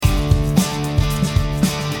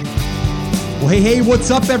Well, hey,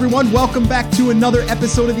 what's up, everyone? Welcome back to another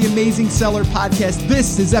episode of the Amazing Seller Podcast.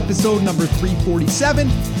 This is episode number 347,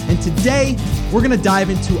 and today we're going to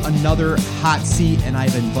dive into another hot seat, and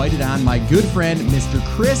I've invited on my good friend, Mr.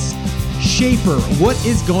 Chris Schaefer. What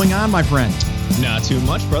is going on, my friend? Not too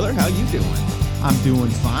much, brother. How you doing? I'm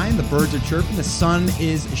doing fine. The birds are chirping. The sun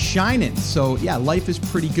is shining. So, yeah, life is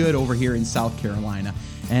pretty good over here in South Carolina.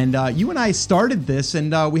 And you and I started this,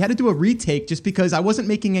 and we had to do a retake just because I wasn't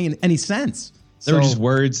making any sense. There were just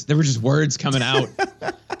words. There were just words coming out.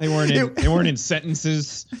 They weren't in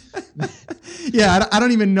sentences. Yeah, I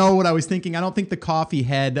don't even know what I was thinking. I don't think the coffee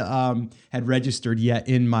had registered yet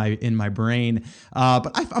in my brain.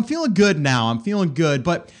 But I'm feeling good now. I'm feeling good.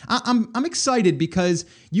 But I'm excited because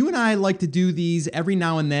you and I like to do these every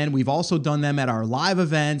now and then. We've also done them at our live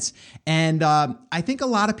events, and I think a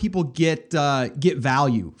lot of people get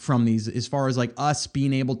value from these as far as like us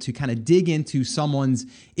being able to kind of dig into someone's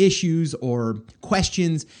issues or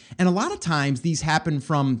questions. And a lot of times these happen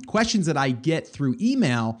from questions that I get through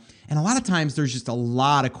email. And a lot of times there's just a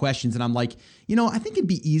lot of questions. And I'm like, I think it'd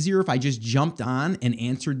be easier if I just jumped on and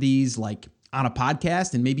answered these like on a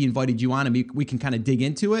podcast and maybe invited you on and we can kind of dig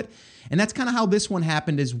into it. And that's kind of how this one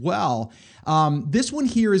happened as well. This one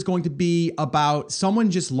here is going to be about someone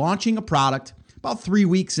just launching a product about 3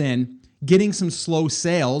 weeks in, getting some slow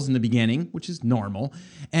sales in the beginning, which is normal,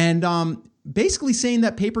 and basically saying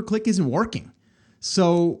that pay-per-click isn't working.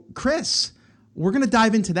 So, Chris, we're going to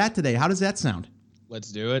dive into that today. How does that sound?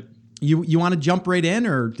 Let's do it. You want to jump right in,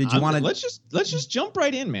 or did you want to? Let's just jump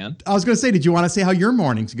right in, man. I was going to say, did you want to say how your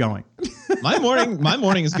morning's going? My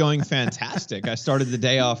morning is going fantastic. I started the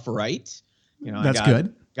day off right. That's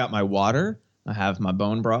good. Got my water. I have my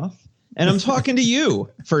bone broth, and I'm talking to you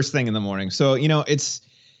first thing in the morning. So it's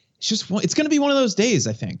going to be one of those days.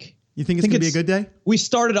 I think. You think it's going to be a good day? We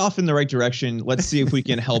started off in the right direction. Let's see if we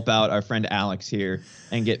can help out our friend Alex here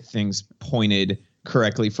and get things pointed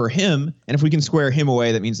correctly for him. And if we can square him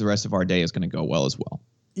away, that means the rest of our day is going to go well as well.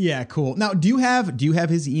 Yeah, cool. Now, do you have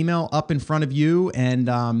his email up in front of you and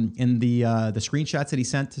in the screenshots that he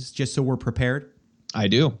sent us, just so we're prepared? I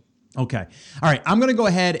do. Okay. All right. I'm going to go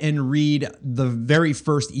ahead and read the very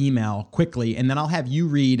first email quickly, and then I'll have you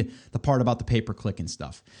read the part about the pay-per-click and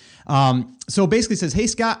stuff. So basically it says, "Hey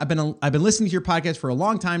Scott, I've been listening to your podcast for a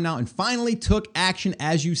long time now and finally took action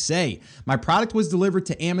as you say. My product was delivered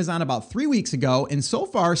to Amazon about 3 weeks ago, and so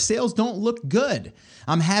far sales don't look good.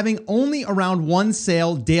 I'm having only around one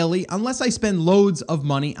sale daily unless I spend loads of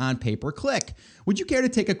money on pay-per-click. Would you care to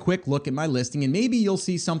take a quick look at my listing and maybe you'll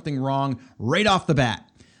see something wrong right off the bat?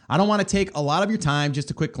 I don't want to take a lot of your time,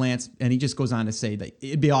 just a quick glance." And he just goes on to say that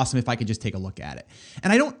it'd be awesome if I could just take a look at it.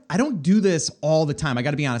 And I don't do this all the time. I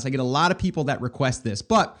got to be honest. I get a lot of people that request this,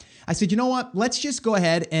 but I said, you know what? Let's just go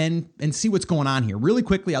ahead and see what's going on here really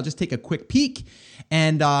quickly. I'll just take a quick peek.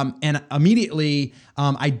 And immediately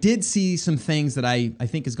I did see some things that I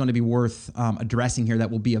think is going to be worth addressing here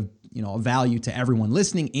that will be of value to everyone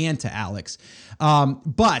listening and to Alex.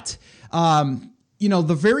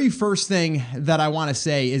 The very first thing that I want to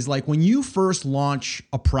say is like when you first launch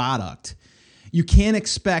a product, you can't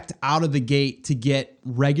expect out of the gate to get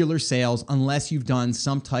regular sales unless you've done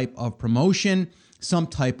some type of promotion, some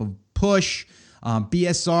type of push,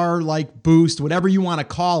 BSR like boost, whatever you want to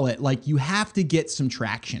call it. Like you have to get some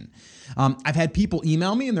traction. I've had people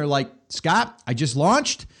email me and they're like, "Scott, I just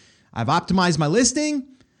launched. I've optimized my listing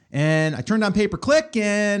and I turned on pay-per-click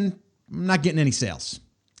and I'm not getting any sales."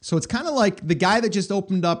 So it's kind of like the guy that just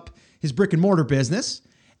opened up his brick and mortar business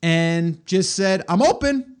and just said, "I'm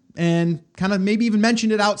open," and kind of maybe even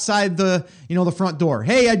mentioned it outside the front door.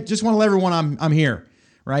 "Hey, I just want to let everyone I'm here,"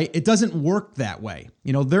 right? It doesn't work that way.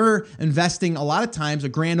 They're investing a lot of times a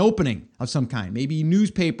grand opening of some kind, maybe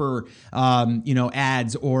newspaper,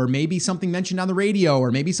 ads, or maybe something mentioned on the radio, or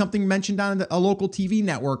maybe something mentioned on a local TV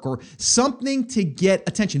network, or something to get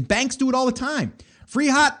attention. Banks do it all the time. Free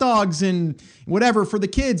hot dogs and whatever for the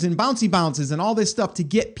kids and bouncy bounces and all this stuff to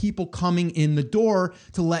get people coming in the door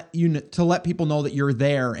to let people know that you're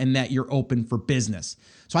there and that you're open for business.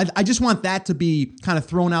 So I just want that to be kind of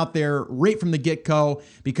thrown out there right from the get-go,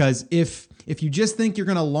 because if you just think you're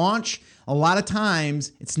going to launch, a lot of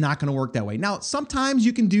times it's not going to work that way. Now, sometimes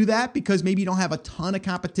you can do that because maybe you don't have a ton of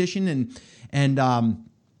competition and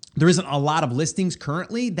there isn't a lot of listings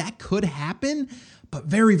currently. That could happen, but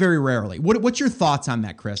very, very rarely. What's your thoughts on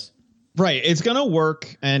that, Chris? Right. It's going to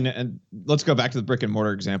work. And let's go back to the brick and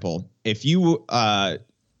mortar example. If you are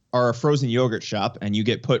a frozen yogurt shop and you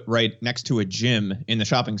get put right next to a gym in the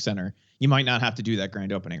shopping center, you might not have to do that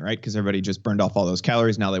grand opening, right? Because everybody just burned off all those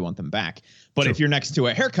calories. Now they want them back. But If you're next to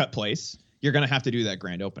a haircut place, you're going to have to do that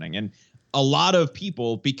grand opening. And a lot of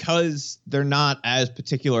people, because they're not as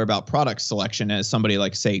particular about product selection as somebody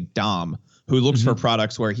like, say, Dom, who looks for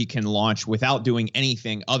products where he can launch without doing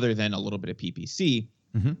anything other than a little bit of PPC,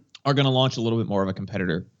 are going to launch a little bit more of a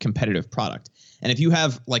competitive product. And if you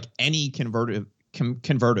have like any competitive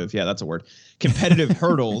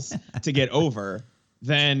hurdles to get over,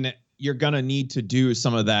 then you're going to need to do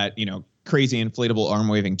some of that, crazy inflatable arm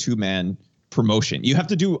waving 2-man promotion. You have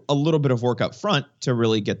to do a little bit of work up front to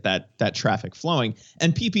really get that traffic flowing.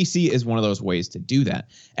 And PPC is one of those ways to do that.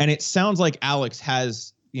 And it sounds like Alex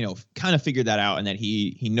has, kind of figured that out, and that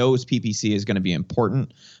he knows PPC is going to be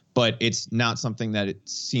important, but it's not something that it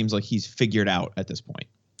seems like he's figured out at this point.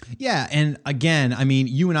 Yeah. And again, I mean,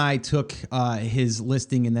 you and I took his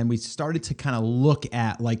listing, and then we started to kind of look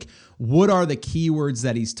at like, what are the keywords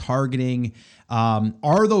that he's targeting?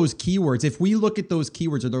 Are those keywords, if we look at those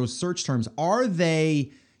keywords or those search terms, are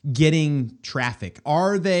they getting traffic?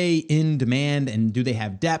 Are they in demand, and do they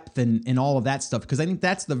have depth and all of that stuff? Because I think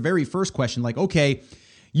that's the very first question. Like, okay,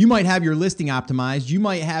 you might have your listing optimized, you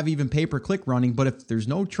might have even pay-per-click running, but if there's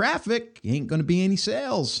no traffic, ain't going to be any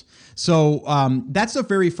sales. So that's the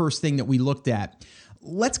very first thing that we looked at.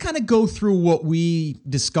 Let's kind of go through what we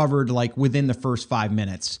discovered like within the first 5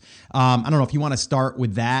 minutes. I don't know if you want to start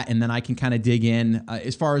with that, and then I can kind of dig in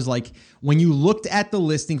as far as like when you looked at the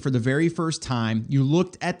listing for the very first time, you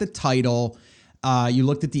looked at the title, you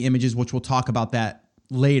looked at the images, which we'll talk about that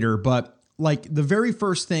later. But like the very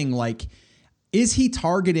first thing, like, is he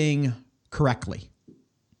targeting correctly?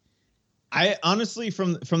 I honestly,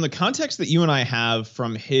 from the context that you and I have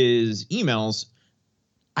from his emails,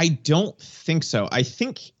 I don't think so. I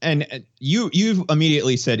think, and you've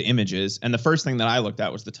immediately said images, and the first thing that I looked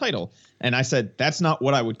at was the title, and I said, that's not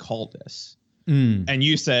what I would call this. And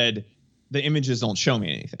you said, the images don't show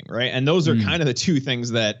me anything, right? And those are kind of the two things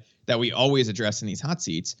that we always address in these hot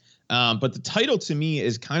seats. But the title to me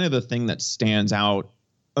is kind of the thing that stands out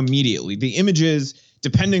immediately. The images,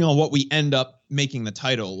 depending on what we end up making the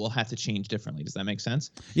title, will have to change differently. Does that make sense?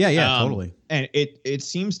 Yeah, totally. And it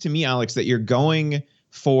seems to me, Alex, that you're going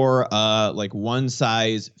for like one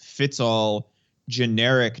size fits all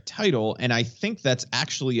generic title, and I think that's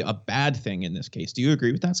actually a bad thing in this case. Do you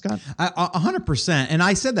agree with that, Scott? 100%. And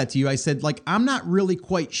I said that to you. I said, like, I'm not really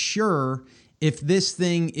quite sure if this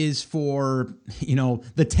thing is for,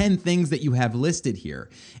 the 10 things that you have listed here.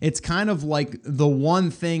 It's kind of like the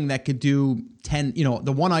one thing that could do 10,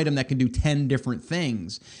 the one item that can do 10 different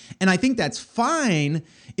things. And I think that's fine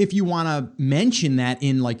if you want to mention that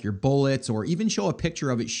in like your bullets, or even show a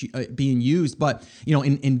picture of it being used, but,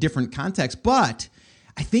 in different contexts. But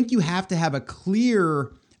I think you have to have a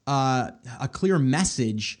clear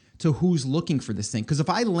message to who's looking for this thing. Because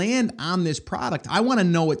if I land on this product, I want to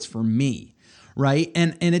know it's for me. Right.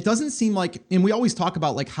 And it doesn't seem like, and we always talk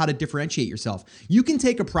about like how to differentiate yourself. You can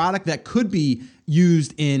take a product that could be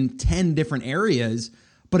used in 10 different areas,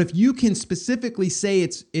 but if you can specifically say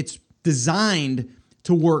it's designed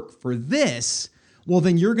to work for this, well,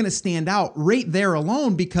 then you're going to stand out right there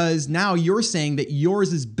alone, because now you're saying that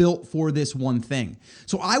yours is built for this one thing.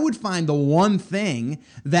 So I would find the one thing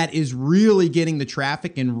that is really getting the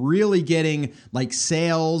traffic and really getting like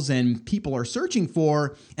sales and people are searching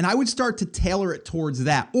for, and I would start to tailor it towards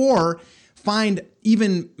that. Or find,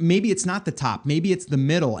 even maybe it's not the top, maybe it's the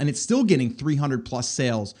middle, and it's still getting 300 plus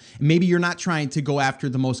sales. And maybe you're not trying to go after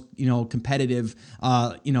the most, competitive,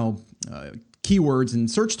 keywords and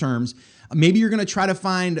search terms. Maybe you're going to try to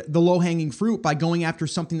find the low-hanging fruit by going after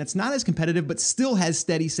something that's not as competitive, but still has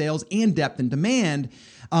steady sales and depth and demand.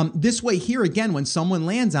 This way here, again, when someone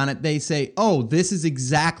lands on it, they say, oh, this is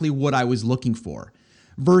exactly what I was looking for.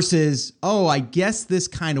 Versus, oh, I guess this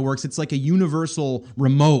kind of works. It's like a universal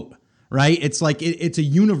remote, right? It's like it's a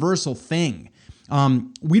universal thing.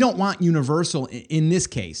 We don't want universal in this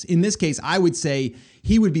case. In this case, I would say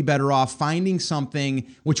he would be better off finding something,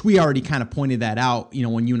 which we already kind of pointed that out,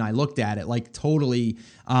 when you and I looked at it, like totally,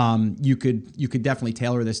 you could definitely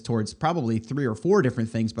tailor this towards probably 3 or 4 different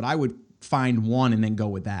things, but I would find one and then go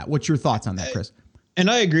with that. What's your thoughts on that, Chris? And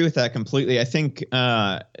I agree with that completely. I think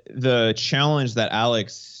the challenge that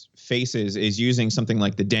Alex faces is using something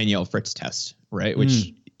like the Danielle Fritz test, right?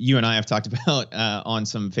 Which you and I have talked about on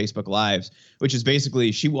some Facebook Lives, which is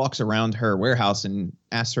basically she walks around her warehouse and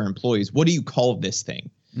asks her employees, what do you call this thing?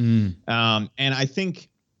 And I think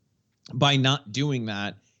by not doing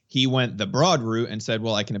that, he went the broad route and said,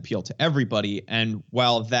 well, I can appeal to everybody. And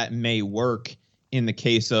while that may work in the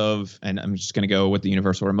case of, and I'm just going to go with the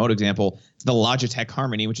universal remote example, the Logitech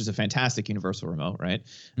Harmony, which is a fantastic universal remote, right?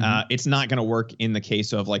 It's not going to work in the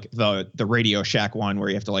case of like the Radio Shack one where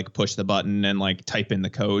you have to like push the button and like type in the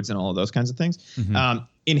codes and all of those kinds of things.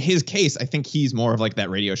 In his case, I think he's more of like that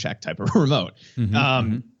Radio Shack type of remote.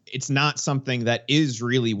 It's not something that is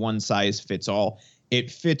really one size fits all.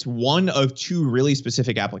 It fits one of two really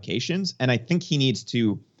specific applications. And I think he needs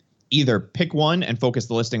to either pick one and focus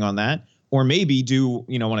the listing on that, or maybe do,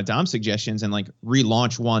 one of Dom's suggestions and like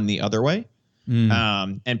relaunch one the other way,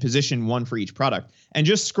 and position one for each product. And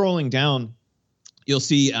just scrolling down, you'll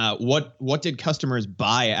see what did customers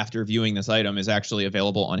buy after viewing this item is actually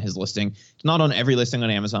available on his listing. It's not on every listing on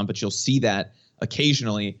Amazon, but you'll see that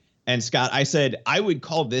occasionally. And Scott, I said I would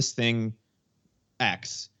call this thing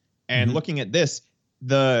X. And looking at this,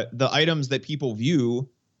 the items that people view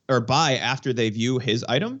or buy after they view his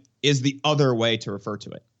item is the other way to refer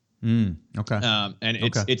to it. Okay. And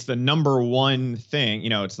it's the number one thing,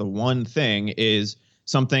 it's the one thing is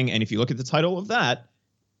something. And if you look at the title of that,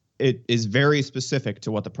 it is very specific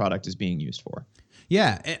to what the product is being used for.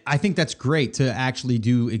 Yeah, I think that's great to actually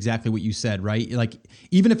do exactly what you said, right? Like,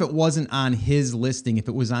 even if it wasn't on his listing, if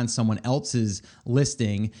it was on someone else's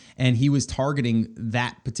listing and he was targeting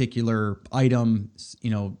that particular item,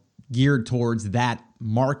 geared towards that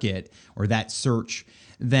market or that search,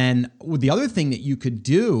 then the other thing that you could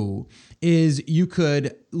do is you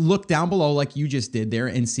could look down below like you just did there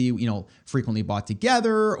and see, frequently bought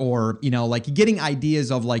together, or, like getting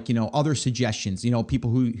ideas of like, other suggestions,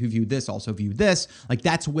 people who view this also view this. Like,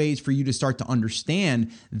 that's ways for you to start to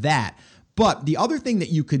understand that. But the other thing that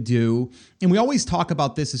you could do, and we always talk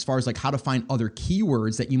about this as far as like how to find other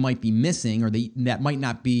keywords that you might be missing or that might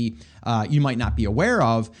not be, you might not be aware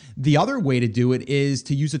of. The other way to do it is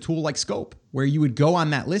to use a tool like Scope, where you would go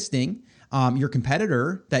on that listing, your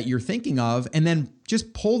competitor that you're thinking of, and then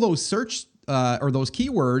just pull those search or those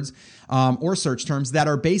keywords or search terms that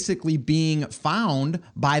are basically being found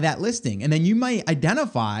by that listing. And then you might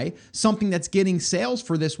identify something that's getting sales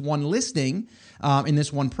for this one listing in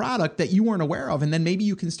this one product that you weren't aware of. And then maybe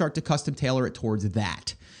you can start to custom tailor it towards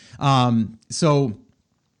that. So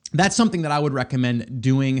that's something that I would recommend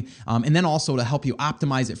doing. And then also to help you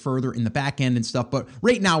optimize it further in the back end and stuff. But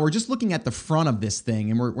right now we're just looking at the front of this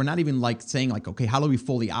thing, and we're not even like saying like, okay, how do we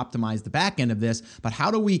fully optimize the back end of this? But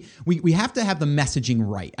how do we have to have the messaging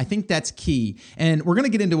right. I think that's key. And we're going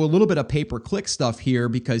to get into a little bit of pay-per-click stuff here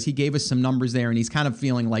because he gave us some numbers there and he's kind of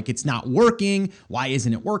feeling like it's not working. Why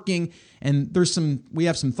isn't it working? And we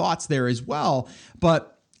have some thoughts there as well.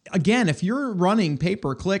 But again, if you're running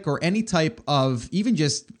pay-per-click or any type of even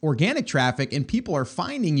just organic traffic and people are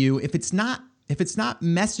finding you, if it's not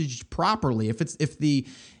messaged properly, if the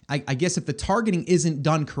targeting isn't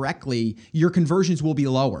done correctly, your conversions will be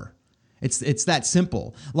lower. It's that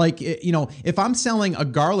simple. Like, if I'm selling a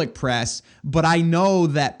garlic press, but I know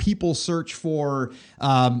that people search for,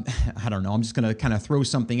 I don't know, I'm just going to kind of throw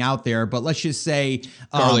something out there, but let's just say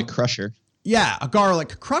garlic crusher. Yeah, a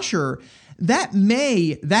garlic crusher. That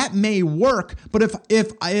may work, but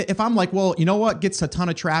if I'm like, well, you know what gets a ton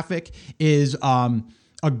of traffic is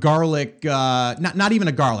a garlic, not even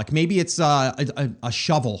a garlic. Maybe it's a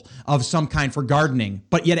shovel of some kind for gardening,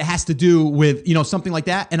 but yet it has to do with something like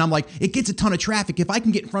that. And I'm like, it gets a ton of traffic. If I can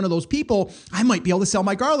get in front of those people, I might be able to sell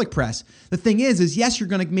my garlic press. The thing is yes, you're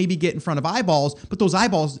going to maybe get in front of eyeballs, but those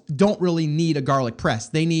eyeballs don't really need a garlic press.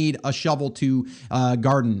 They need a shovel to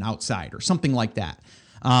garden outside or something like that.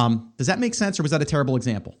 Does that make sense, or was that a terrible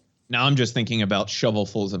example? Now I'm just thinking about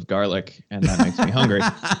shovelfuls of garlic, and that makes me hungry.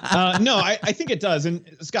 No, I think it does. And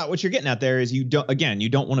Scott, what you're getting at there is you don't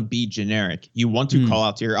want to be generic. You want to call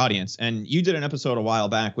out to your audience. And you did an episode a while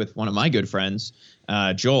back with one of my good friends,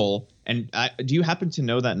 Joel. And do you happen to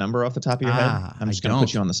know that number off the top of your head? I'm just going to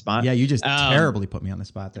put you on the spot. Yeah, you just terribly put me on the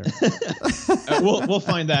spot there. We'll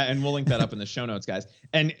find that, and we'll link that up in the show notes, guys.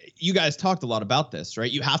 And you guys talked a lot about this, right?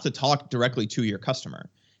 You have to talk directly to your customer.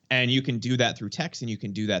 And you can do that through text and you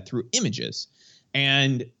can do that through images.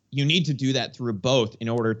 And you need to do that through both in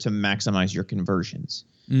order to maximize your conversions,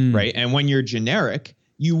 right? And when you're generic,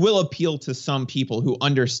 you will appeal to some people who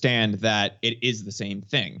understand that it is the same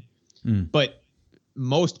thing. But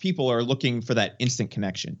most people are looking for that instant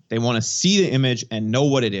connection. They want to see the image and know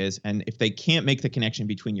what it is. And if they can't make the connection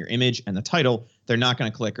between your image and the title, they're not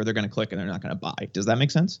going to click, or they're going to click and they're not going to buy. Does that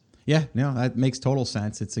make sense? Yeah, no, that makes total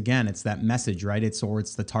sense. It's that message, right? It's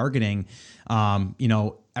the targeting.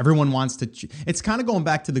 everyone wants to, it's kind of going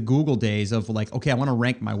back to the Google days of like, okay, I want to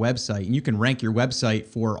rank my website, and you can rank your website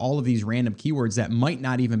for all of these random keywords that might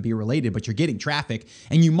not even be related, but you're getting traffic,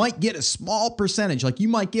 and you might get a small percentage, like you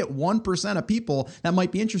might get 1% of people that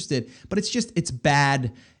might be interested, but it's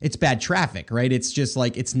bad traffic, right? It's just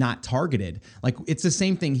like, it's not targeted. Like it's the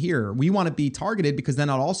same thing here. We want to be targeted because then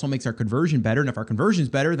it also makes our conversion better. And if our conversion is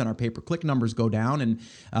better, then our pay-per-click numbers go down, and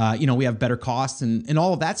we have better costs and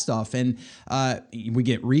all of that stuff. And we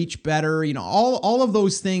get reach better, all of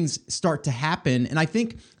those things start to happen. And I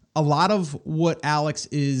think a lot of what Alex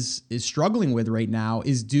is struggling with right now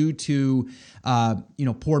is due to,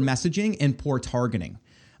 poor messaging and poor targeting.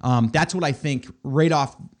 That's what I think right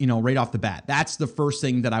off the bat. That's the first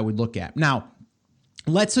thing that I would look at. Now,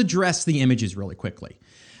 let's address the images really quickly.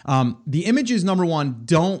 The images, number one,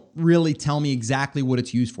 don't really tell me exactly what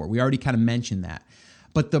it's used for. We already kind of mentioned that.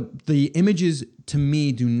 But the images, to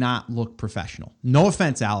me, do not look professional. No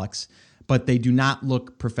offense, Alex, but they do not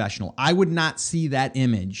look professional. I would not see that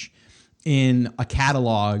image in a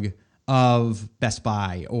catalog of Best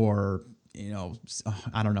Buy or,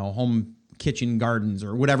 I don't know, Home Kitchen Gardens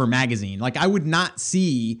or whatever magazine. Like, I would not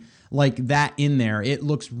see like that in there. It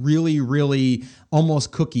looks really, really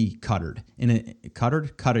almost cookie cuttered.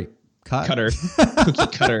 Cookie cutter.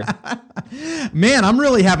 Man, I'm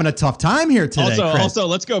really having a tough time here today. Also,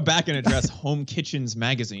 let's go back and address Home Kitchens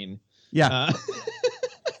magazine. Yeah.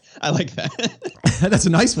 I like that. That's a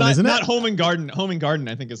nice one, isn't it? Not Home and Garden. Home and Garden,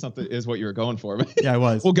 I think, is what you were going for. But yeah, I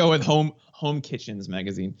was. We'll go with Home Kitchens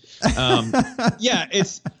magazine. Yeah,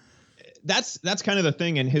 that's kind of the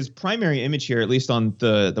thing. And his primary image here, at least on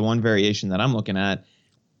the one variation that I'm looking at,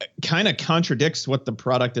 kind of contradicts what the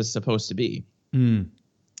product is supposed to be. And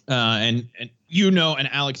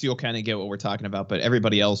Alex, you'll kind of get what we're talking about, but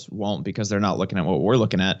everybody else won't because they're not looking at what we're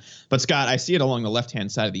looking at. But Scott, I see it along the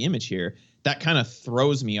left-hand side of the image here. That kind of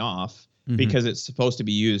throws me off because it's supposed to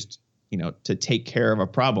be used, to take care of a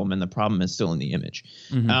problem, and the problem is still in the image.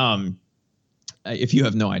 If you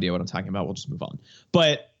have no idea what I'm talking about, we'll just move on.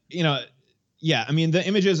 But, yeah, I mean, the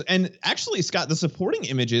images, and actually, Scott, the supporting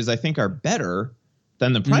images, I think, are better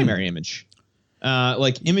than the primary image.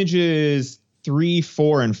 Like images 3,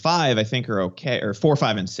 4, and 5, I think, are okay, or 4,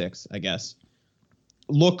 5, and 6, I guess,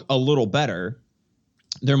 look a little better.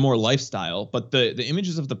 They're more lifestyle, but the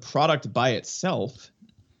images of the product by itself,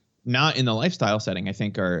 not in the lifestyle setting, I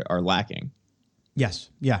think are lacking. Yes.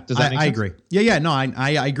 Yeah. Does that make sense? I agree. Yeah. No,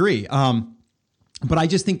 I agree. But I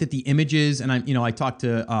just think that the images, and I talked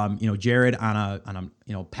to Jared on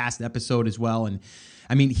a past episode as well, and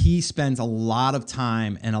I mean, he spends a lot of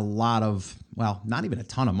time and a lot of, well, not even a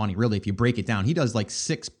ton of money really if you break it down. He does like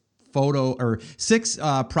 6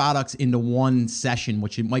 products into one session,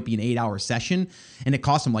 which it might be an 8-hour session, and it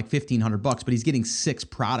costs him like $1,500, but he's getting 6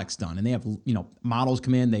 products done. And they have, models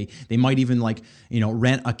come in, they might even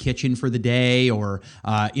rent a kitchen for the day or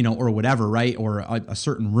whatever, right? Or a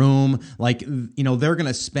certain room. Like, they're going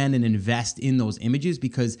to spend and invest in those images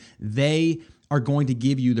because they are going to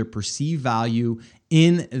give you their perceived value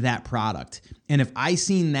in that product. And if I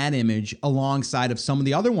seen that image alongside of some of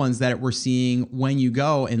the other ones that we're seeing when you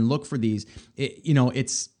go and look for these,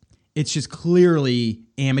 it's just clearly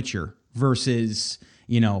amateur versus,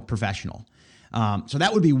 professional. So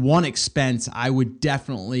that would be one expense I would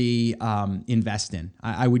definitely invest in.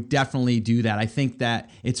 I would definitely do that. I think that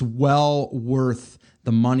it's well worth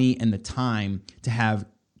the money and the time to have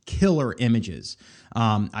killer images.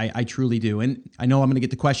 I truly do. And I know I'm going to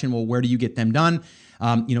get the question, well, where do you get them done?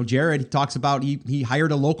 Jared talks about he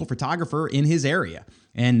hired a local photographer in his area.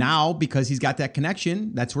 And now, because he's got that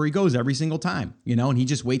connection, that's where he goes every single time, and he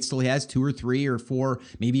just waits till he has 2 or 3 or 4,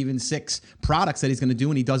 maybe even 6 products that he's going to do,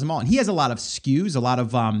 and he does them all. And he has a lot of SKUs, a lot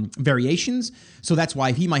of variations. So that's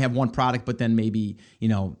why he might have one product, but then maybe,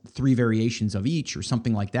 3 variations of each or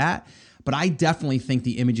something like that. But I definitely think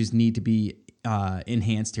the images need to be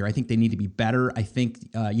enhanced here. I think they need to be better. I think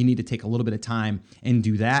you need to take a little bit of time and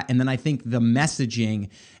do that. And then I think the messaging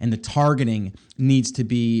and the targeting needs to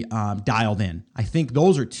be dialed in. I think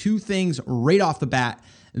those are 2 things right off the bat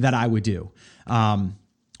that I would do.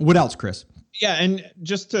 What else, Chris? Yeah, and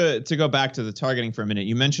just to go back to the targeting for a minute,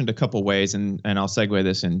 you mentioned a couple ways, and I'll segue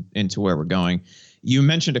this into where we're going. You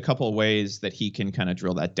mentioned a couple of ways that he can kind of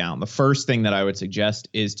drill that down. The first thing that I would suggest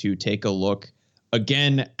is to take a look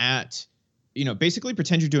again at basically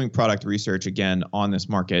pretend you're doing product research again on this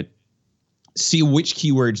market, see which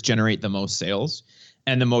keywords generate the most sales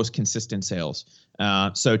and the most consistent sales.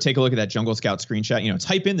 So take a look at that Jungle Scout screenshot,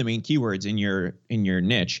 type in the main keywords in your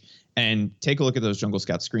niche and take a look at those Jungle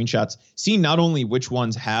Scout screenshots. See not only which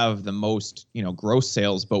ones have the most, gross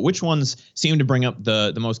sales, but which ones seem to bring up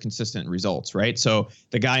the most consistent results, right? So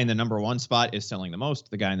the guy in the number 1 spot is selling the most.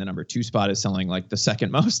 The guy in the number 2 spot is selling like the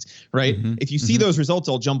second most, right? If you see those results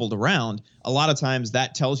all jumbled around, a lot of times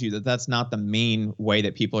that tells you that that's not the main way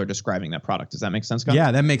that people are describing that product. Does that make sense, Scott?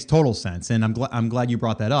 Yeah, that makes total sense. And I'm glad you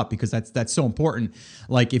brought that up, because that's so important.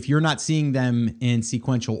 Like, if you're not seeing them in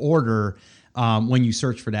sequential order, when you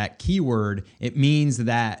search for that keyword, it means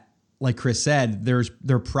that, like Chris said,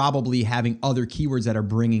 they're probably having other keywords that are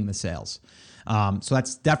bringing the sales. So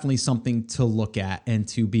that's definitely something to look at and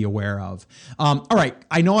to be aware of. All right.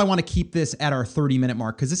 I know I want to keep this at our 30-minute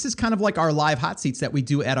mark, because this is kind of like our live hot seats that we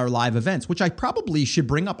do at our live events, which I probably should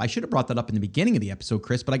bring up. I should have brought that up in the beginning of the episode,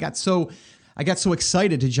 Chris, but I got so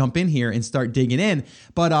excited to jump in here and start digging in.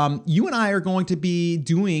 But you and I are going to be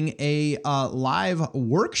doing a live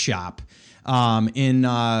workshop in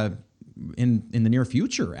the near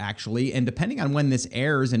future, actually. And depending on when this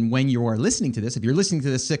airs and when you are listening to this, if you're listening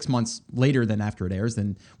to this 6 months later than after it airs,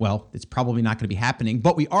 then, well, it's probably not going to be happening.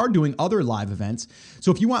 But we are doing other live events.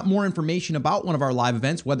 So if you want more information about one of our live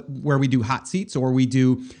events, where we do hot seats, or we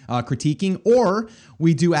do critiquing, or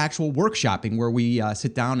we do actual workshopping where we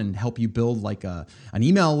sit down and help you build like an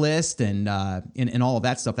email list and all of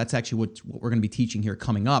that stuff, that's actually what we're going to be teaching here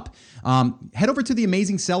coming up. Head over to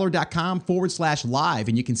theamazingseller.com/live,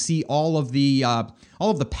 and you can see all of the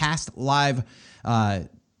past live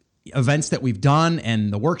events that we've done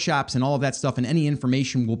and the workshops and all of that stuff, and any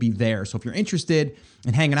information will be there. So if you're interested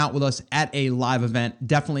in hanging out with us at a live event,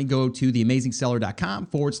 definitely go to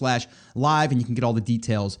theamazingseller.com/live, and you can get all the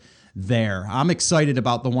details there. I'm excited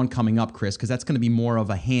about the one coming up, Chris, because that's going to be more of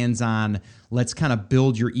a hands-on, let's kind of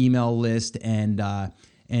build your email list and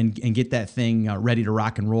get that thing ready to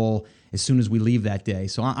rock and roll as soon as we leave that day.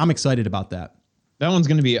 So I'm excited about that. That one's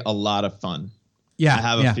going to be a lot of fun. Yeah, I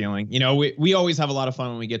have a feeling. We always have a lot of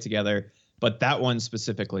fun when we get together, but that one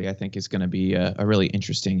specifically, I think, is going to be a really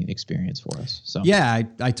interesting experience for us. So yeah,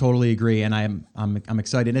 I totally agree, and I'm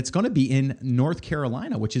excited. It's going to be in North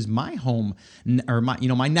Carolina, which is my home, or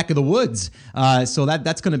my neck of the woods. So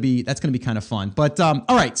that's going to be kind of fun. But all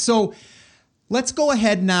right, so let's go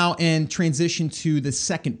ahead now and transition to the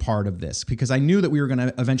second part of this, because I knew that we were going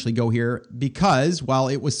to eventually go here, because, well,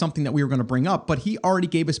 it was something that we were going to bring up, but he already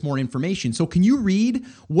gave us more information. So can you read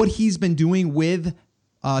what he's been doing with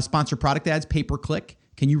sponsored product ads, pay-per-click?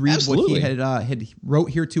 Can you read Absolutely. what he had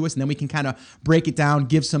wrote here to us, and then we can kind of break it down,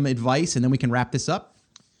 give some advice, and then we can wrap this up?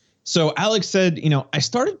 So Alex said, I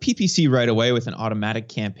started PPC right away with an automatic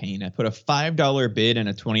campaign. I put a $5 bid and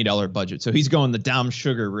a $20 budget. So he's going the Dom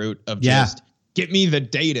Sugar route of just get me the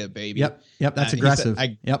data, baby. Yep. That's aggressive.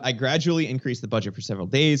 Said, I gradually increased the budget for several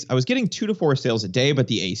days. I was getting 2 to 4 sales a day, but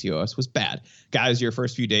the ACOS was bad. Guys, your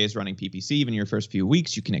first few days running PPC, even your first few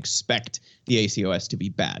weeks, you can expect the ACOS to be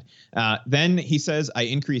bad. Then he says, I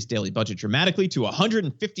increased daily budget dramatically to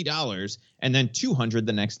 $150 and then $200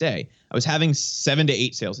 the next day. I was having 7 to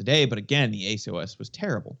 8 sales a day, but again, the ACOS was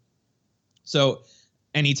terrible. So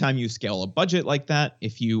anytime you scale a budget like that,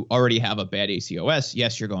 if you already have a bad ACOS,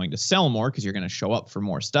 yes, you're going to sell more because you're going to show up for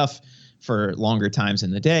more stuff for longer times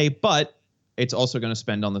in the day, but it's also going to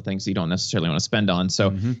spend on the things you don't necessarily want to spend on.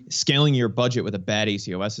 So scaling your budget with a bad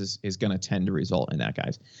ACOS is going to tend to result in that,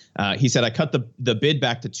 guys. He said, I cut the bid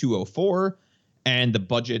back to 204 and the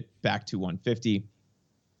budget back to 150.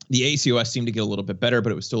 The ACOS seemed to get a little bit better,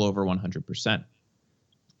 but it was still over 100%.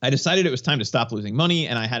 I decided it was time to stop losing money,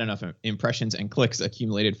 and I had enough impressions and clicks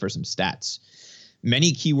accumulated for some stats.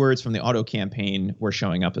 Many keywords from the auto campaign were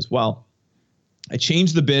showing up as well. I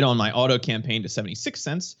changed the bid on my auto campaign to 76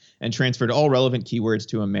 cents and transferred all relevant keywords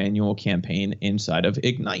to a manual campaign inside of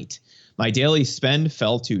Ignite. My daily spend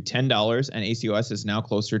fell to $10, and ACOS is now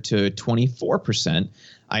closer to 24%.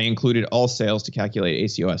 I included all sales to calculate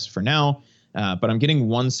ACOS for now, but I'm getting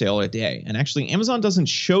 1 sale a day. And actually, Amazon doesn't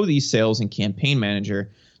show these sales in Campaign Manager,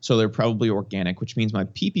 so they're probably organic, which means my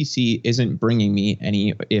PPC isn't bringing me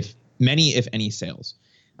many, if any, sales.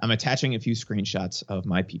 I'm attaching a few screenshots of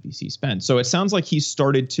my PPC spend. So it sounds like he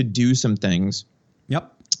started to do some things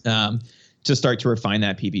to start to refine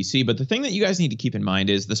that PPC. But the thing that you guys need to keep in mind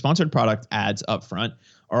is the sponsored product ads up front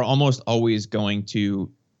are almost always going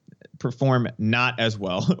to perform not as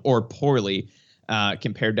well or poorly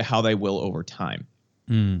compared to how they will over time,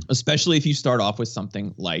 especially if you start off with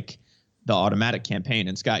something like the automatic campaign.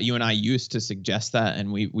 And Scott, you and I used to suggest that,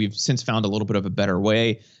 and we've since found a little bit of a better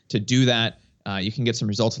way to do that. You can get some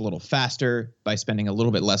results a little faster by spending a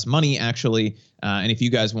little bit less money, actually. And if you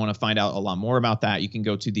guys want to find out a lot more about that, you can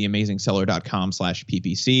go to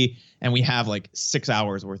theamazingseller.com/PPC. And we have like 6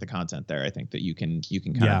 hours worth of content there, I think, that you can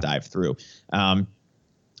kind of dive through.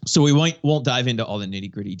 So we won't dive into all the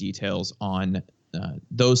nitty-gritty details on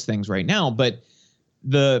those things right now. But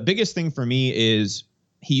the biggest thing for me is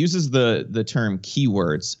he uses the term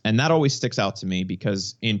keywords. And that always sticks out to me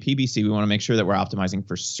because in PPC, we want to make sure that we're optimizing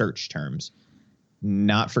for search terms,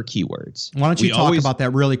 not for keywords. Why don't you talk about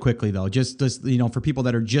that really quickly, though? Just for people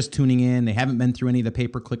that are just tuning in, they haven't been through any of the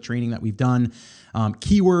pay-per-click training that we've done.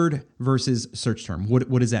 Keyword versus search term.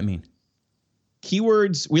 What does that mean?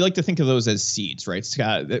 Keywords, we like to think of those as seeds, right,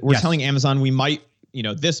 Scott? We're telling Amazon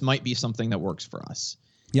this might be something that works for us.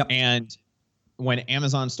 Yep. And when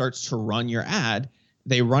Amazon starts to run your ad,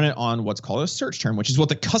 they run it on what's called a search term, which is what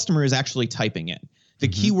the customer is actually typing in. The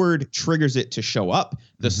keyword triggers it to show up.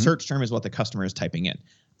 The search term is what the customer is typing in.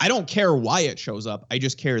 I don't care why it shows up. I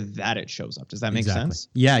just care that it shows up. Does that make sense?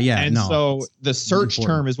 Yeah. And so the search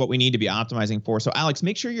term is what we need to be optimizing for. So Alex,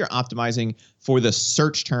 make sure you're optimizing for the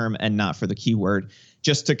search term and not for the keyword,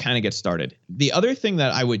 just to kind of get started. The other thing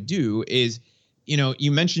that I would do is,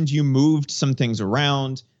 you mentioned you moved some things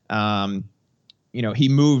around. He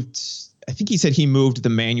moved, I think he said he moved the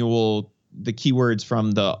keywords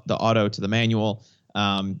from the auto to the manual.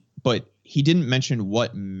 But he didn't mention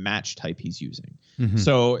what match type he's using.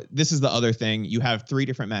 So this is the other thing. You have 3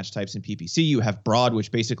 different match types in PPC. You have broad,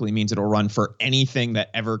 which basically means it'll run for anything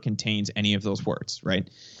that ever contains any of those words, right?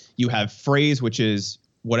 You have phrase, which is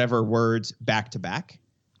whatever words back to back.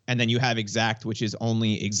 And then you have exact, which is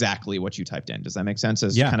only exactly what you typed in. Does that make sense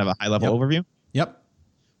as kind of a high level overview? Yep.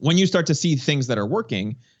 When you start to see things that are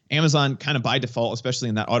working, Amazon kind of by default, especially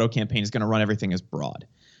in that auto campaign, is going to run everything as broad.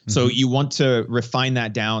 So you want to refine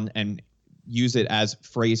that down and use it as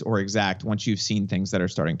phrase or exact once you've seen things that are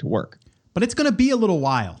starting to work. But it's going to be a little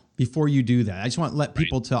while before you do that. I just want to let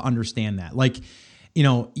people to understand that. Like,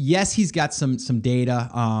 yes, he's got some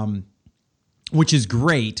data, which is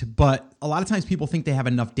great, but a lot of times people think they have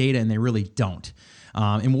enough data and they really don't.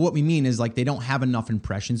 And what we mean is like they don't have enough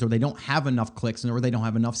impressions, or they don't have enough clicks, or they don't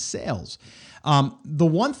have enough sales. The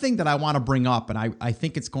one thing that I want to bring up, and I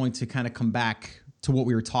think it's going to kind of come back to what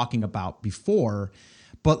we were talking about before,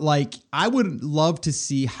 but like I would love to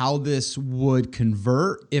see how this would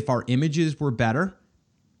convert if our images were better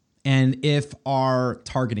and if our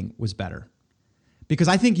targeting was better. Because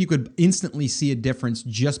I think you could instantly see a difference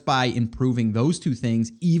just by improving those 2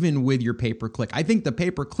 things, even with your pay-per-click. I think the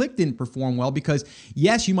pay-per-click didn't perform well because,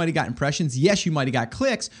 yes, you might have got impressions. Yes, you might have got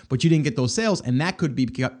clicks, but you didn't get those sales. And that could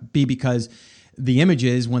be because the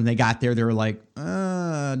images, when they got there, they were like,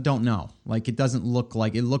 don't know. Like, it doesn't look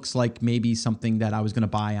like, it looks like maybe something that I was going to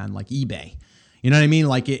buy on like eBay. You know what I mean?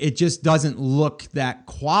 Like it just doesn't look that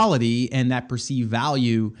quality and that perceived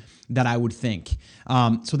value that I would think.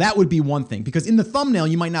 So that would be one thing, because in the thumbnail,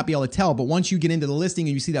 you might not be able to tell, but once you get into the listing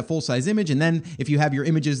and you see that full size image, and then if you have your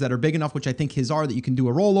images that are big enough, which I think his are, that you can do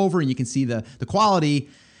a rollover and you can see the quality,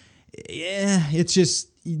 it's just,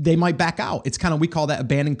 they might back out. It's kind of, we call that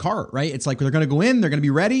abandoned cart, right? It's like they're going to go in, they're going to be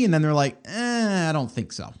ready, and then they're like, I don't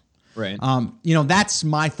think so. Right. That's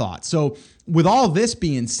my thought. So with all this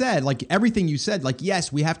being said, like everything you said, like,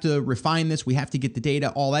 yes, we have to refine this. We have to get the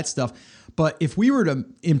data, all that stuff. But if we were to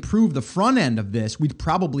improve the front end of this, we'd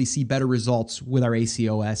probably see better results with our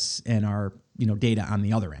ACOS and our, data on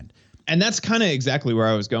the other end. And that's kind of exactly where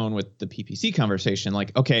I was going with the PPC conversation.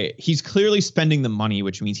 Like, okay, he's clearly spending the money,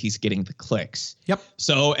 which means he's getting the clicks. Yep.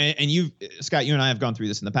 So, and Scott, you and I have gone through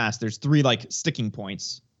this in the past. There's 3 like sticking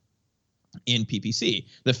points in PPC.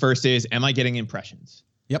 The first is, am I getting impressions?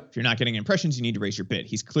 Yep. If you're not getting impressions, you need to raise your bid.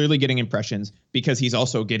 He's clearly getting impressions because he's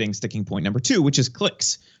also getting sticking point number 2, which is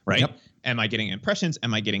clicks, right? Yep. Am I getting impressions?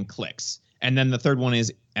 Am I getting clicks? And then the third one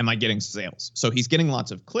is, am I getting sales? So he's getting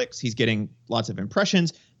lots of clicks, he's getting lots of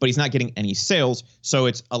impressions, but he's not getting any sales. So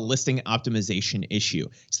it's a listing optimization issue.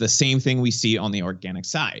 It's the same thing we see on the organic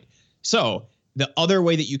side. So the other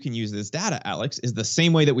way that you can use this data, Alex, is the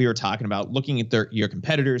same way that we were talking about, looking at your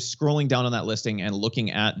competitors, scrolling down on that listing and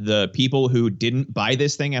looking at the people who didn't buy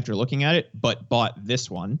this thing after looking at it, but bought this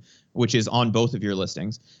one, which is on both of your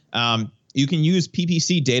listings. You can use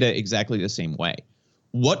PPC data exactly the same way.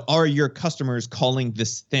 What are your customers calling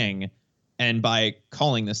this thing? And by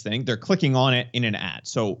calling this thing, they're clicking on it in an ad.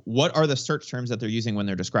 So what are the search terms that they're using when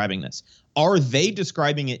they're describing this? Are they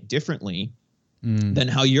describing it differently than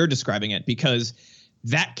how you're describing it? Because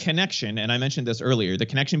that connection, and I mentioned this earlier, the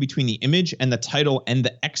connection between the image and the title and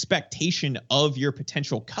the expectation of your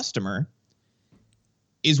potential customer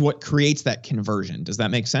is what creates that conversion. Does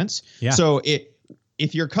that make sense? Yeah. So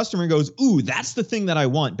if your customer goes, ooh, that's the thing that I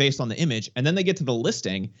want based on the image, and then they get to the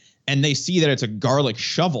listing and they see that it's a garlic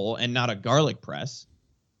shovel and not a garlic press,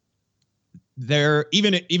 they're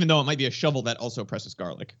even though it might be a shovel that also presses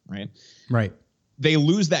garlic, right? Right. They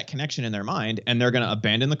lose that connection in their mind, and they're going to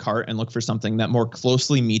abandon the cart and look for something that more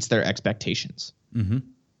closely meets their expectations. Mm-hmm.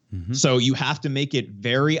 Mm-hmm. So you have to make it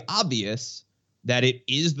very obvious that it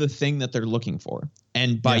is the thing that they're looking for.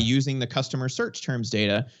 And by using the customer search terms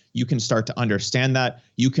data, you can start to understand that.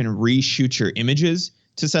 You can reshoot your images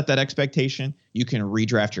to set that expectation. You can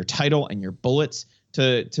redraft your title and your bullets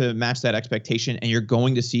to match that expectation, and you're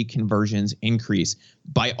going to see conversions increase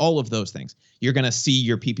by all of those things. You're going to see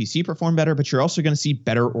your PPC perform better, but you're also going to see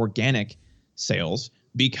better organic sales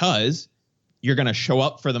because you're going to show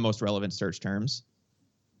up for the most relevant search terms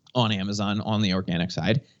on Amazon on the organic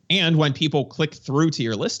side. And when people click through to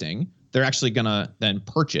your listing, they're actually going to then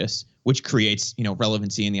purchase, which creates,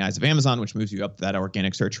 relevancy in the eyes of Amazon, which moves you up that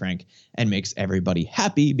organic search rank and makes everybody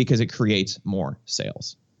happy because it creates more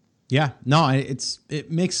sales. Yeah, no, it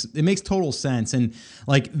makes total sense. And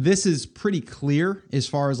like, this is pretty clear as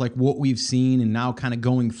far as like what we've seen and now kind of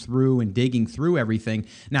going through and digging through everything.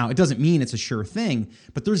 Now, it doesn't mean it's a sure thing,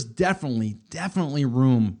 but there's definitely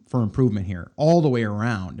room for improvement here all the way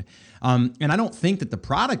around. And I don't think that the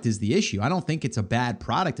product is the issue. I don't think it's a bad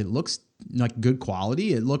product. It looks like good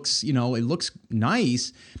quality. It looks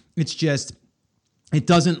nice. It's just, it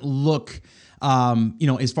doesn't look,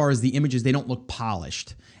 as far as the images, they don't look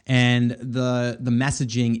polished. And the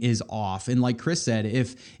messaging is off. And like Chris said,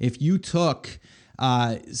 if you took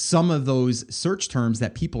some of those search terms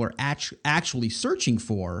that people are actually searching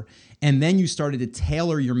for, and then you started to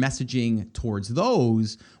tailor your messaging towards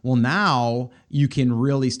those, well, now you can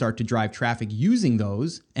really start to drive traffic using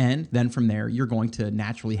those. And then from there, you're going to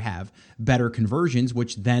naturally have better conversions,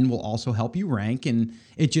 which then will also help you rank. And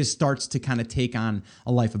it just starts to kind of take on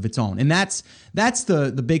a life of its own. And that's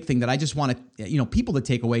the big thing that I just want to, people to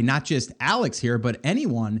take away, not just Alex here, but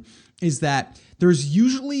anyone, is that there's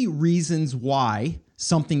usually reasons why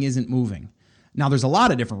something isn't moving. Now, there's a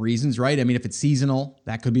lot of different reasons, right? I mean, if it's seasonal,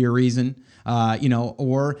 that could be a reason,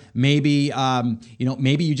 or maybe,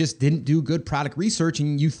 maybe you just didn't do good product research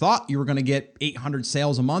and you thought you were going to get 800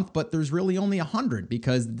 sales a month, but there's really only 100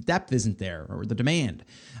 because the depth isn't there or the demand.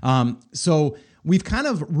 So we've kind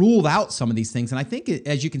of ruled out some of these things. And I think,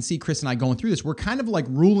 as you can see, Chris and I going through this, we're kind of like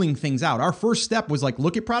ruling things out. Our first step was like,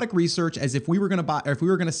 look at product research as if we were going to buy, or if we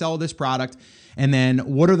were going to sell this product. And then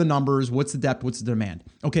what are the numbers? What's the depth? What's the demand?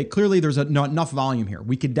 Okay, clearly there's enough volume here.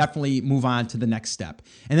 We could definitely move on to the next step.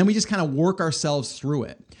 And then we just kind of work ourselves through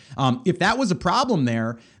it. If that was a problem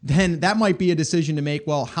there, then that might be a decision to make.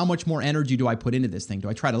 Well, how much more energy do I put into this thing? Do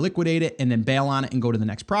I try to liquidate it and then bail on it and go to the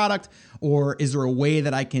next product? Or is there a way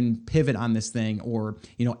that I can pivot on this thing or,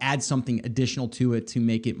 add something additional to it to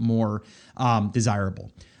make it more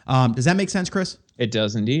desirable? Does that make sense, Chris? It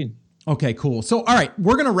does indeed. Okay, cool. So, all right,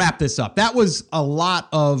 we're going to wrap this up. That was a lot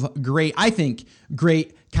of great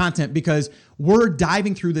content because we're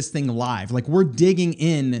diving through this thing live. Like, we're digging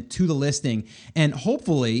in to the listing, and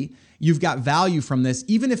hopefully you've got value from this,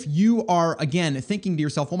 even if you are, again, thinking to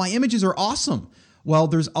yourself, well, my images are awesome. Well,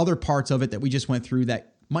 there's other parts of it that we just went through that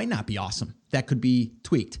might not be awesome. That could be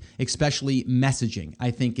tweaked, especially messaging.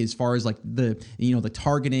 I think as far as like the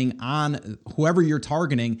targeting on whoever you're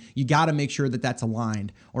targeting, you got to make sure that that's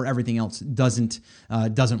aligned or everything else doesn't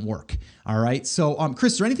work. All right. So,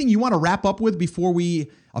 Chris, is there anything you want to wrap up with before we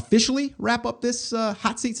officially wrap up this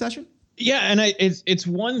hot seat session? Yeah, and it's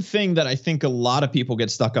one thing that I think a lot of people get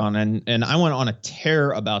stuck on, and I went on a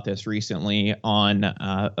tear about this recently on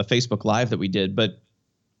a Facebook Live that we did, but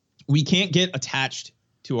we can't get attached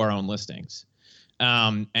to our own listings.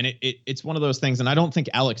 And it's one of those things, and I don't think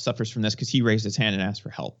Alex suffers from this because he raised his hand and asked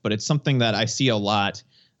for help, but it's something that I see a lot,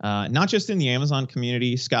 not just in the Amazon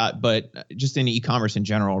community, Scott, but just in e-commerce in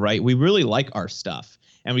general, right? We really like our stuff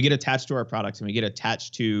and we get attached to our products and we get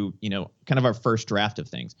attached to, kind of our first draft of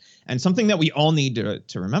things. And something that we all need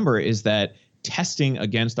to remember is that testing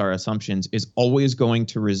against our assumptions is always going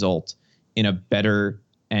to result in a better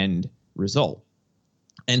end result.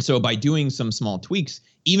 And so by doing some small tweaks,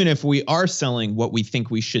 even if we are selling what we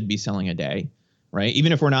think we should be selling a day, right?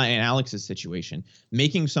 Even if we're not in Alex's situation,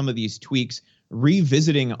 making some of these tweaks,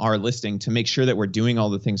 revisiting our listing to make sure that we're doing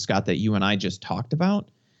all the things, Scott, that you and I just talked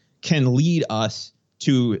about, can lead us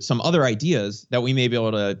to some other ideas that we may be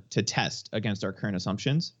able to test against our current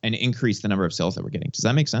assumptions and increase the number of sales that we're getting. Does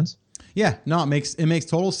that make sense? Yeah, no, it makes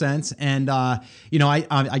total sense. And, I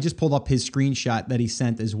just pulled up his screenshot that he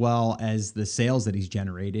sent as well as the sales that he's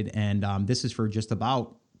generated. And this is for just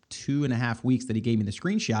about 2.5 weeks that he gave me the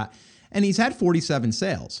screenshot, and he's had 47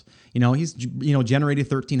 sales. He's generated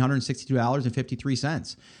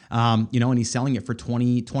 $1,362.53. And he's selling it for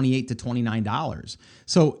 $28 to $29.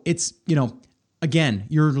 So it's, again,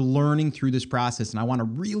 you're learning through this process. And I want to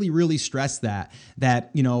really, really stress that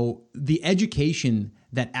the education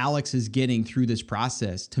that Alex is getting through this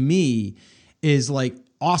process, to me, is like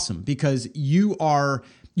awesome, because you're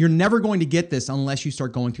never going to get this unless you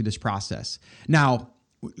start going through this process. Now,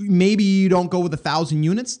 maybe you don't go with 1,000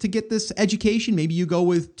 units to get this education. Maybe you go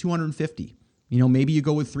with 250. Maybe you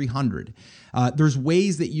go with 300. There's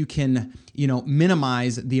ways that you can,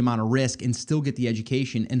 minimize the amount of risk and still get the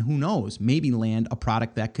education. And who knows, maybe land a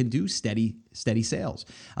product that could do steady sales.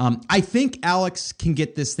 I think Alex can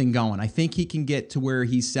get this thing going. I think he can get to where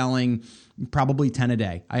he's selling probably 10 a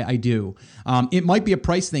day. I do. It might be a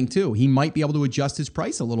price thing too. He might be able to adjust his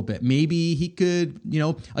price a little bit. Maybe he could,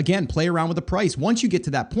 again, play around with the price. Once you get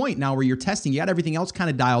to that point now where you're testing, you got everything else kind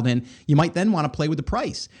of dialed in, you might then want to play with the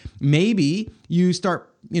price. Maybe you start,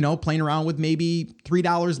 playing around with maybe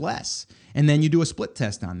 $3 less, and then you do a split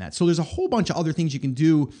test on that. So there's a whole bunch of other things you can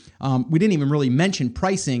do. We didn't even really mention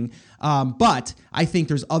pricing, but I think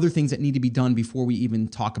there's other things that need to be done before we even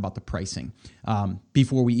talk about the pricing,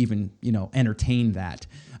 before we even, entertain that.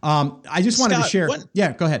 I just wanted to share.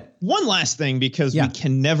 Go ahead. One last thing, because we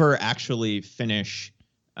can never actually finish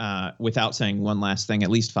without saying one last thing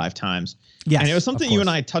at least 5 times. Yes, and it was something you and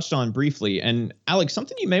I touched on briefly. And Alex,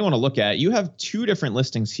 something you may want to look at. You have 2 different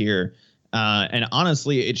listings here. And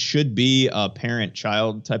honestly, it should be a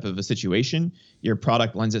parent-child type of a situation. Your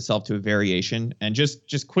product lends itself to a variation. And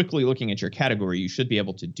just quickly looking at your category, you should be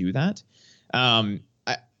able to do that.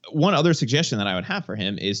 One other suggestion that I would have for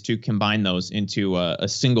him is to combine those into a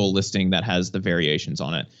single listing that has the variations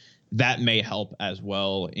on it. That may help as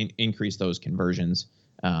well increase those conversions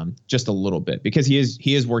just a little bit, because he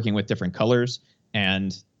is working with different colors,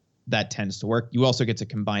 and that tends to work. You also get to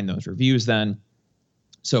combine those reviews then,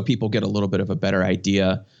 so people get a little bit of a better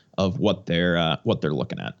idea of what they're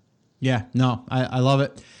looking at. Yeah, no, I love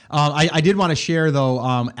it. I did want to share,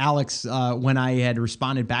 though, Alex, when I had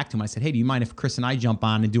responded back to him, I said, hey, do you mind if Chris and I jump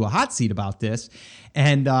on and do a hot seat about this?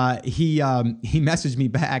 And he messaged me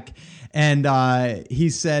back, and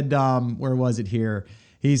he said, where was it here?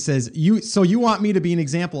 He says, you want me to be an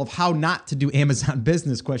example of how not to do Amazon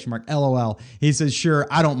business, ? LOL. He says, sure,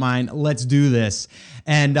 I don't mind. Let's do this.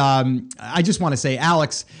 And I just want to say,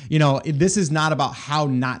 Alex, this is not about how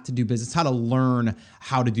not to do business, it's how to learn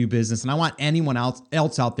how to do business. And I want anyone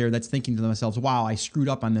else out there that's thinking to themselves, wow, I screwed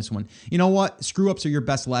up on this one. You know what? Screw ups are your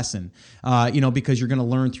best lesson, because you're going to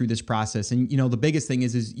learn through this process. And, the biggest thing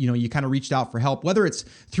is you kind of reached out for help, whether it's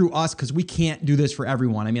through us, because we can't do this for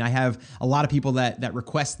everyone. I mean, I have a lot of people that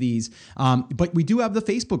request these, but we do have the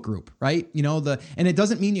Facebook group, right? And it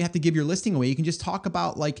doesn't mean you have to give your listing away. You can just talk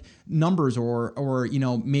about like numbers or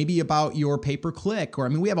maybe about your pay-per-click, or,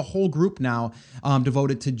 we have a whole group now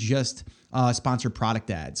devoted to just sponsored product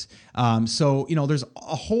ads. So there's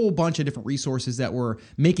a whole bunch of different resources that we're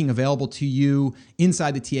making available to you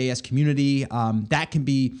inside the TAS community. That can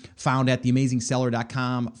be found at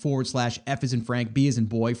theamazingseller.com/F as in Frank, B as in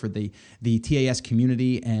boy for the TAS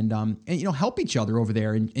community, and help each other over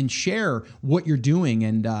there and share what you're doing.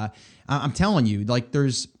 And I'm telling you, like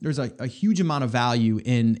there's a huge amount of value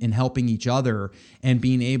in helping each other and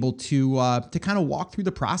being able to kind of walk through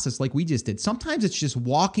the process like we just did. Sometimes it's just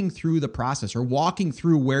walking through the process or walking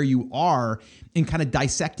through where you are and kind of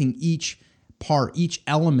dissecting each part, each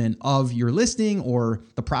element of your listing or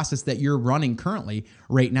the process that you're running currently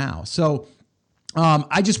right now. So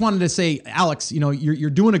I just wanted to say, Alex, you're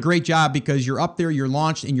doing a great job, because you're up there, you're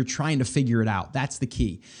launched, and you're trying to figure it out. That's the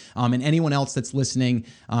key. And anyone else that's listening,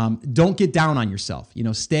 don't get down on yourself.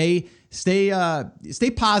 Stay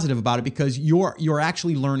positive about it, because you're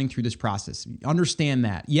actually learning through this process. Understand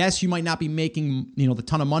that. Yes, you might not be making the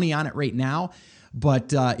ton of money on it right now,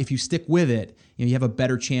 but if you stick with it, you have a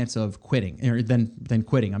better chance of quitting than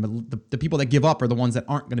quitting. The people that give up are the ones that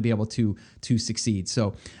aren't going to be able to succeed.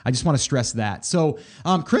 So I just want to stress that. So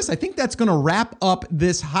Chris, I think that's going to wrap up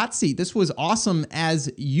this hot seat. This was awesome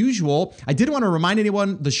as usual. I did want to remind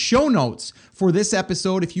anyone, the show notes for this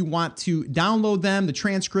episode, if you want to download them, the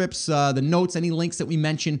transcripts, the notes, any links that we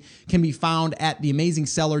mentioned can be found at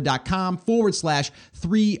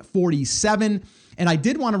theamazingseller.com/347. And I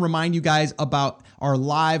did want to remind you guys about our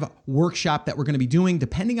live workshop that we're going going to be doing,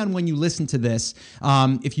 depending on when you listen to this.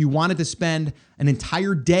 If you wanted to spend an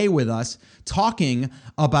entire day with us talking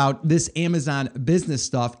about this Amazon business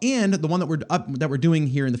stuff, and the one that we're doing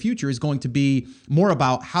here in the future is going to be more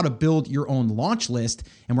about how to build your own launch list,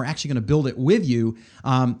 and we're actually going to build it with you.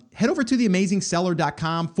 Head over to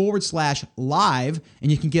theamazingseller.com/live,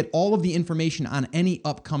 and you can get all of the information on any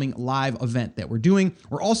upcoming live event that we're doing.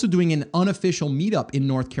 We're also doing an unofficial meetup in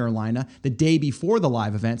North Carolina the day before the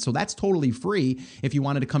live event, so that's totally free. If you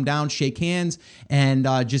wanted to come down, shake hands, and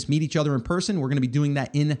just meet each other in person, we're going to be doing that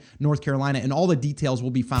in North Carolina, and all the details will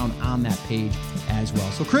be found on that page as well.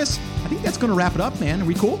 So, Chris, I think that's going to wrap it up, man. Are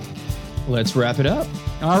we cool? Let's wrap it up.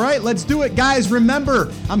 All right, let's do it. Guys, remember,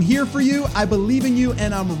 I'm here for you, I believe in you,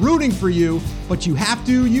 and I'm rooting for you, but you have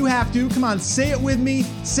to. Come on, say it with me,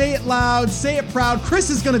 say it loud, say it proud. Chris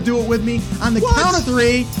is going to do it with me on the count of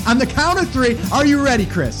three. On the count of three. Are you ready,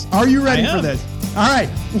 Chris? Are you ready for this? All right,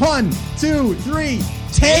 1, 2, 3.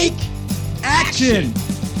 Take action.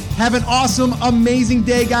 Have an awesome, amazing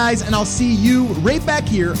day, guys, and I'll see you right back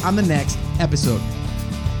here on the next episode.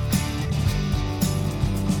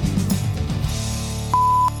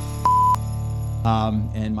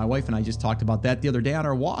 And my wife and I just talked about that the other day on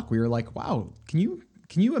our walk. We were like, wow, can you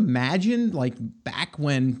imagine, like, back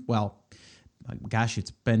when, well, gosh,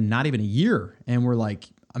 it's been not even a year, and we're like,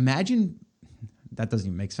 imagine, that doesn't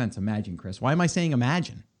even make sense. Imagine, Chris. Why am I saying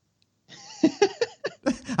imagine?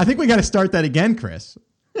 I think we got to start that again, Chris.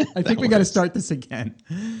 I think we got to start this again.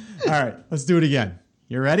 All right, let's do it again.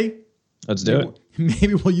 You ready? Let's do it.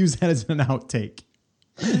 Maybe we'll use that as an outtake.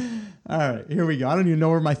 All right, here we go. I don't even know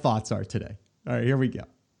where my thoughts are today. All right, here we go.